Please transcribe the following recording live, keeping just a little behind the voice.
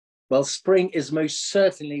Well, spring is most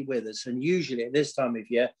certainly with us, and usually at this time of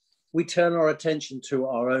year, we turn our attention to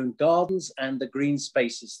our own gardens and the green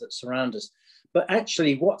spaces that surround us. But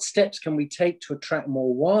actually, what steps can we take to attract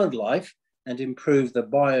more wildlife and improve the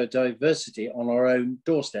biodiversity on our own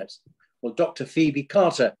doorsteps? Well, Dr. Phoebe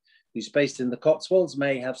Carter, who's based in the Cotswolds,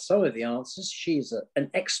 may have some of the answers. She's an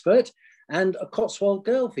expert and a Cotswold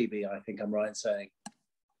girl, Phoebe, I think I'm right in saying.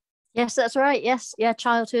 Yes, that's right. Yes. Yeah.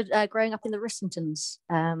 Childhood growing up in the Rissingtons.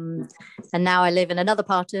 And now I live in another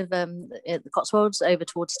part of the Cotswolds over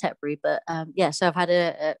towards Tetbury. But yeah, so I've had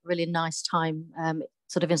a really nice time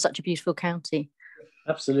sort of in such a beautiful county.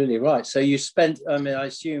 Absolutely right. So you spent, I mean, I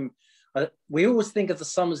assume, we always think of the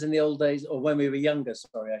summers in the old days, or when we were younger,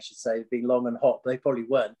 sorry, I should say, being long and hot. They probably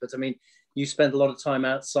weren't. But I mean, you spent a lot of time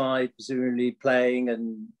outside, presumably playing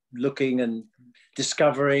and looking and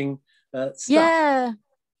discovering stuff. Yeah.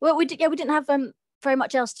 Well, we didn't have very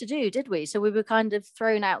much else to do, did we? So we were kind of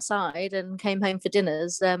thrown outside and came home for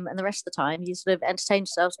dinners, and the rest of the time you sort of entertained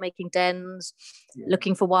yourselves, making dens,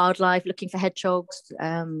 looking for wildlife, looking for hedgehogs,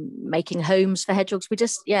 making homes for hedgehogs. We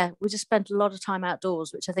just spent a lot of time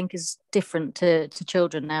outdoors, which I think is different to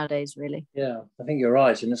children nowadays, really. Yeah, I think you're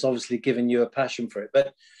right, and it's obviously given you a passion for it.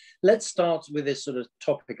 But let's start with this sort of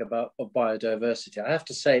topic of biodiversity. I have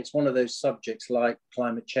to say it's one of those subjects like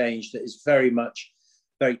climate change that is very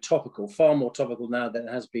topical, far more topical now than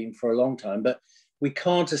it has been for a long time. But we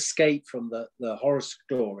can't escape from the horror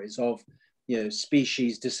stories of,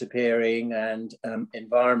 species disappearing and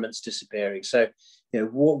environments disappearing. So,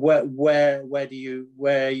 where are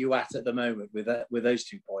you at the moment with those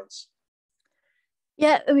 2 points?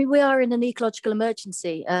 Yeah, I mean, we are in an ecological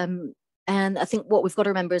emergency. And I think what we've got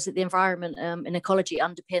to remember is that the environment and ecology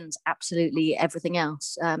underpins absolutely everything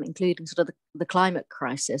else, including sort of the climate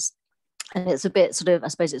crisis. And it's a bit sort of, I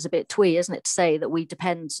suppose it's a bit twee, isn't it, to say that we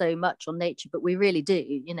depend so much on nature, but we really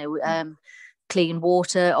do, clean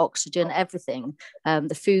water, oxygen, everything,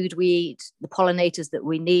 the food we eat, the pollinators that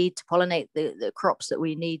we need to pollinate the crops that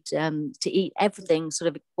we need to eat, everything sort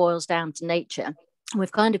of boils down to nature. And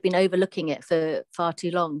we've kind of been overlooking it for far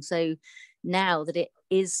too long. So now that it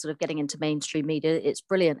is sort of getting into mainstream media, it's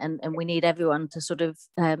brilliant. And we need everyone to sort of,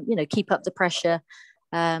 keep up the pressure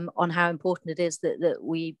on how important it is that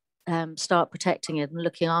we start protecting it and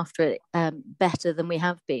looking after it better than we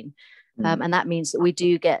have been. And that means that we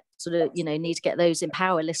do get sort of, need to get those in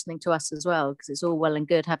power listening to us as well, because it's all well and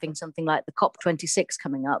good having something like the COP26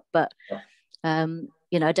 coming up. But, I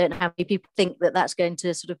don't know how many people think that that's going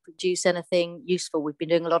to sort of produce anything useful. We've been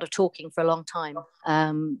doing a lot of talking for a long time,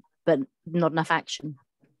 but not enough action.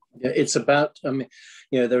 Yeah, it's about,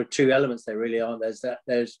 there are 2 elements there really aren't.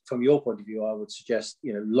 There's from your point of view, I would suggest,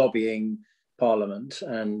 lobbying Parliament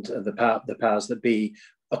and the powers that be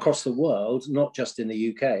across the world, not just in the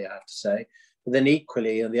UK, I have to say. But then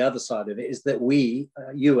equally, on the other side of it is that we,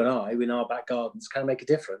 you and I, in our back gardens, can make a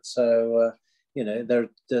difference. So, there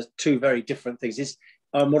are 2 very different things.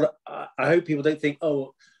 What I hope people don't think,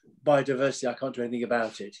 oh, biodiversity, I can't do anything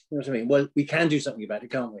about it. You know what I mean? Well, we can do something about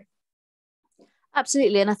it, can't we?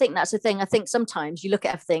 Absolutely. And I think that's the thing. I think sometimes you look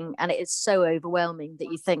at everything and it is so overwhelming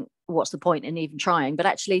that you think, what's the point in even trying? But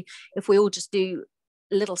actually, if we all just do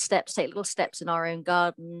take little steps in our own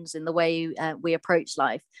gardens, in the way we approach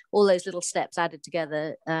life, all those little steps added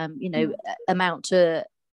together, amount to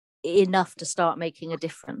enough to start making a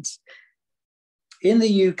difference. In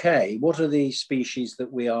the UK, what are the species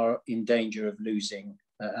that we are in danger of losing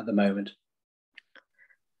at the moment?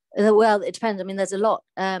 Well, it depends. I mean, there's a lot.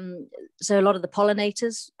 So a lot of the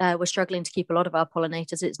pollinators, we're struggling to keep a lot of our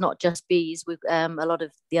pollinators. It's not just bees. A lot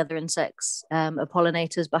of the other insects are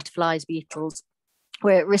pollinators, butterflies, beetles.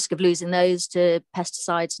 We're at risk of losing those to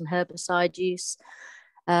pesticides and herbicide use.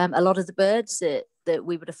 A lot of the birds that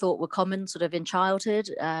we would have thought were common sort of in childhood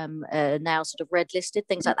are now sort of red listed.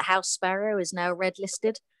 Things like the house sparrow is now red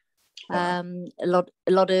listed. A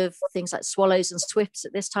lot of things like swallows and swifts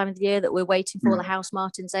at this time of the year that we're waiting for, the house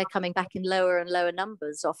martins, they're coming back in lower and lower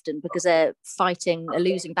numbers often because they're fighting a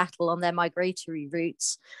losing battle on their migratory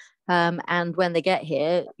routes. And when they get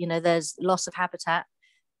here, there's loss of habitat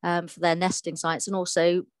for their nesting sites, and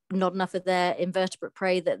also not enough of their invertebrate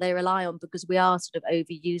prey that they rely on, because we are sort of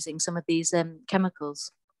overusing some of these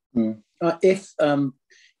chemicals. You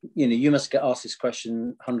must get asked this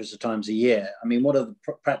question hundreds of times a year. I mean, what are the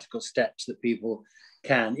practical steps that people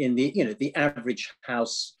can, in the average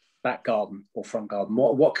house back garden or front garden,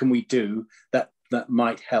 what can we do that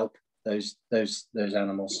might help those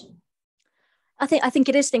animals? I think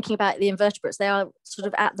it is thinking about the invertebrates. They are sort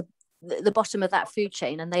of at the bottom of that food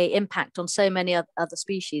chain, and they impact on so many other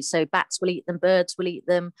species. So bats will eat them, birds will eat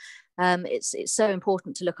them, It's so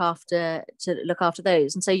important to look after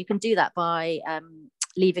those. And so you can do that by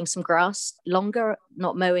leaving some grass longer,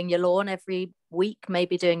 not mowing your lawn every week,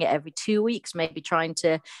 maybe doing it every 2 weeks, maybe trying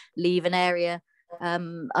to leave an area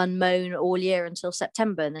unmown all year until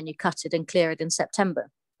September, and then you cut it and clear it in September.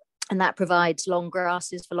 And that provides long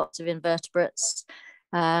grasses for lots of invertebrates.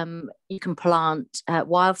 You can plant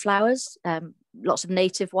wildflowers, lots of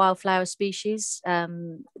native wildflower species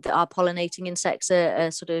that our pollinating insects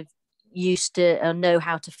are sort of used to know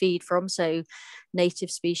how to feed from. So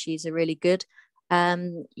native species are really good.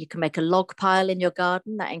 You can make a log pile in your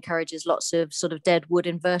garden that encourages lots of sort of dead wood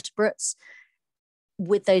invertebrates.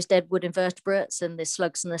 With those dead wood invertebrates and the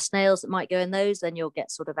slugs and the snails that might go in those, then you'll get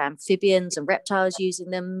sort of amphibians and reptiles using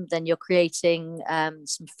them. Then you're creating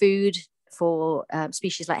some food for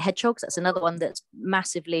species like hedgehogs. That's another one that's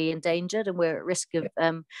massively endangered, and we're at risk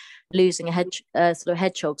of losing sort of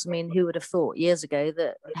hedgehogs. I mean, who would have thought years ago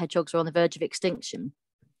that hedgehogs are on the verge of extinction?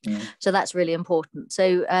 Yeah. So that's really important.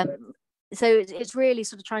 So it's really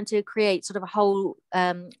sort of trying to create sort of a whole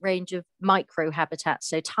range of micro habitats,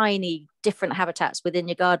 so tiny different habitats within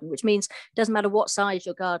your garden, which means it doesn't matter what size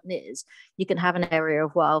your garden is, you can have an area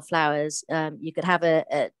of wildflowers. You could have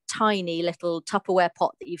a tiny little Tupperware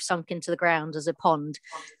pot that you've sunk into the ground as a pond,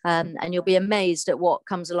 and you'll be amazed at what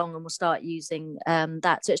comes along and will start using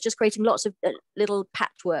that. So it's just creating lots of little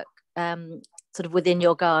patchwork sort of within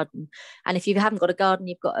your garden. And if you haven't got a garden,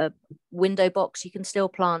 you've got a window box, you can still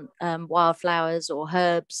plant wildflowers or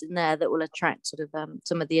herbs in there that will attract sort of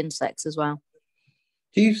some of the insects as well.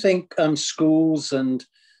 Do you think schools and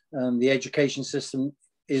the education system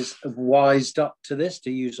is wised up to this,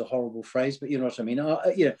 to use a horrible phrase, but you know what I mean?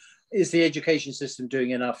 Is the education system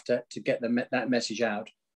doing enough to get that message out?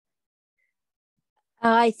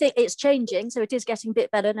 I think it's changing, so it is getting a bit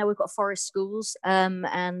better. Now we've got forest schools,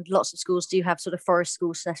 and lots of schools do have sort of forest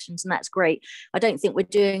school sessions, and that's great. I don't think we're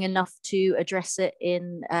doing enough to address it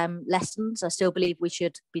in lessons. I still believe we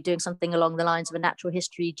should be doing something along the lines of a natural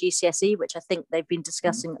history GCSE, which I think they've been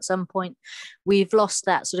discussing at some point. We've lost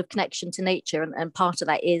that sort of connection to nature, and part of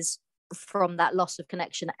that is from that loss of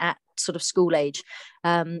connection at sort of school age,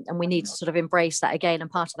 and we need to sort of embrace that again, and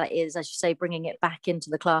part of that is, as you say, bringing it back into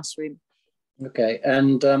the classroom. Okay,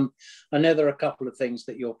 and I know there are a couple of things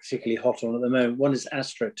that you're particularly hot on at the moment. One is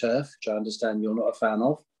AstroTurf, which I understand you're not a fan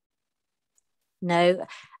of. No,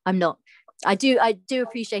 I'm not. I do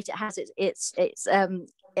appreciate it has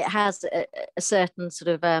it has a certain sort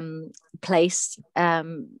of place,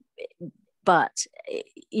 but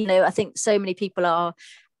you know, I think so many people are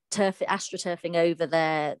astroturfing over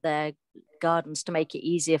their gardens to make it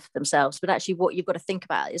easier for themselves, but actually what you've got to think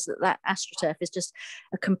about is that astroturf is just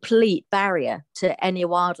a complete barrier to any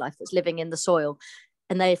wildlife that's living in the soil,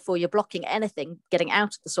 and therefore you're blocking anything getting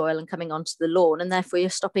out of the soil and coming onto the lawn, and therefore you're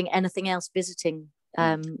stopping anything else visiting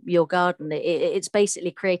your garden. It's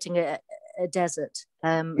basically creating a desert,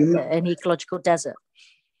 an ecological desert.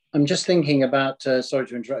 I'm just thinking about, sorry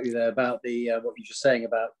to interrupt you there, about the what you're just saying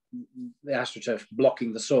about the AstroTurf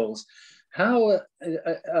blocking the soils. How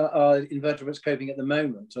are invertebrates coping at the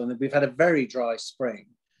moment? We've had a very dry spring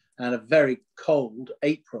and a very cold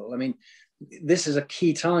April. I mean, this is a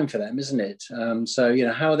key time for them, isn't it? So, you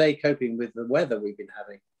know, how are they coping with the weather we've been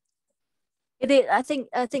having? It is. I think,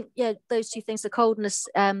 yeah, those two things, the coldness,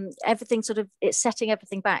 everything sort of, it's setting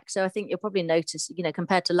everything back. So I think you'll probably notice, you know,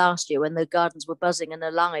 compared to last year when the gardens were buzzing and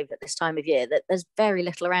alive at this time of year, that there's very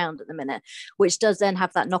little around at the minute, which does then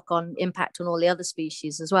have that knock-on impact on all the other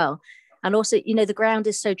species as well. And also, you know, the ground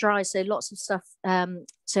is so dry, so lots of stuff.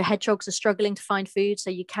 So hedgehogs are struggling to find food.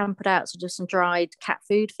 So you can put out sort of some dried cat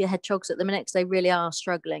food for your hedgehogs at the minute, because they really are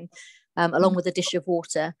struggling, along with a dish of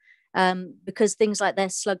water. Because things like their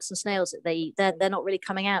slugs and snails, they're not really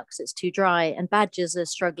coming out because it's too dry. And badgers are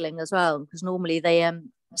struggling as well, because normally they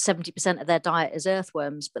 70% of their diet is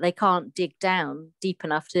earthworms, but they can't dig down deep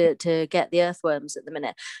enough to get the earthworms at the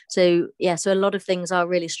minute. So yeah, so a lot of things are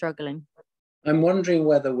really struggling. I'm wondering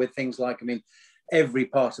whether with things like, I mean, every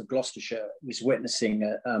part of Gloucestershire is witnessing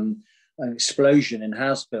an explosion in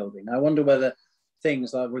house building. I wonder whether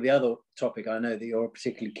things like, well, the other topic I know that you're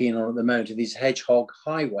particularly keen on at the moment are these hedgehog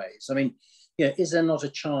highways. I mean, you know, is there not a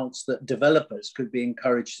chance that developers could be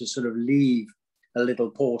encouraged to sort of leave a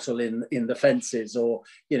little portal in the fences, or,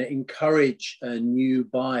 you know, encourage new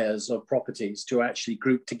buyers of properties to actually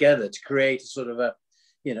group together to create a sort of a,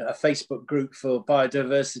 you know, a Facebook group for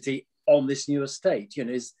biodiversity on this new estate? You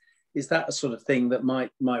know, is that a sort of thing that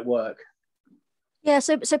might work? Yeah,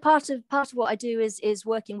 so part of what I do is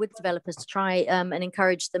working with developers to try and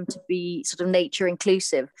encourage them to be sort of nature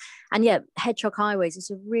inclusive. And yeah, hedgehog highways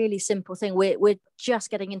is a really simple thing. We're just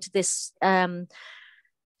getting into this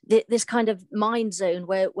this kind of mind zone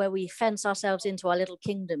where we fence ourselves into our little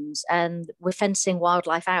kingdoms, and we're fencing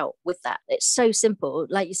wildlife out with that. It's so simple,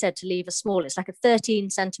 like you said, to leave a small, it's like a 13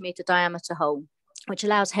 centimeter diameter hole, which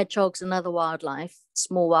allows hedgehogs and other wildlife,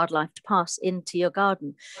 small wildlife, to pass into your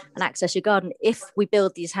garden and access your garden. If we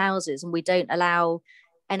build these houses and we don't allow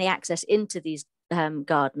any access into these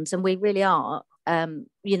gardens, and we really are,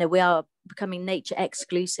 we are becoming nature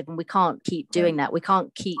exclusive, and we can't keep doing that. We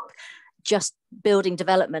can't keep just building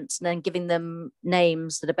developments and then giving them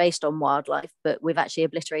names that are based on wildlife, but we've actually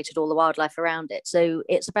obliterated all the wildlife around it. So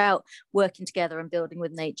it's about working together and building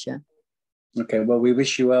with nature. Okay, well, we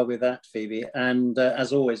wish you well with that, Phoebe. And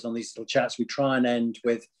as always on these little chats, we try and end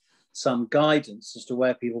with some guidance as to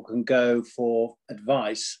where people can go for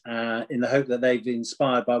advice, in the hope that they've been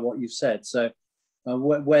inspired by what you've said. So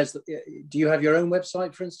do you have your own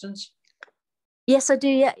website, for instance? Yes, I do.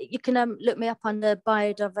 Yeah, you can look me up on the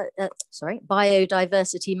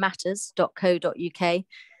biodiversitymatters.co.uk.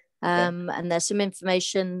 And there's some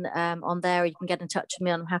information on there. You can get in touch with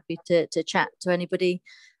me. I'm happy to chat to anybody.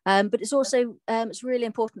 But it's also it's really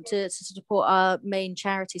important to support our main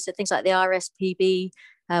charities. So things like the RSPB,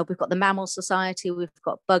 we've got the Mammal Society, we've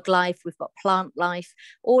got Bug Life, we've got Plant Life.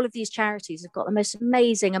 All of these charities have got the most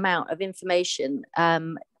amazing amount of information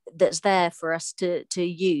that's there for us to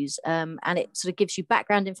use, and it sort of gives you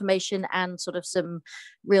background information and sort of some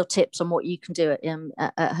real tips on what you can do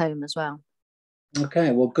at home as well.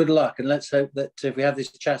 Okay, well, good luck, and let's hope that if we have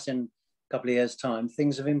this chat in a couple of years' time,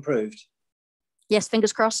 things have improved. Yes,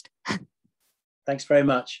 fingers crossed. Thanks very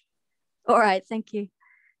much. All right, thank you.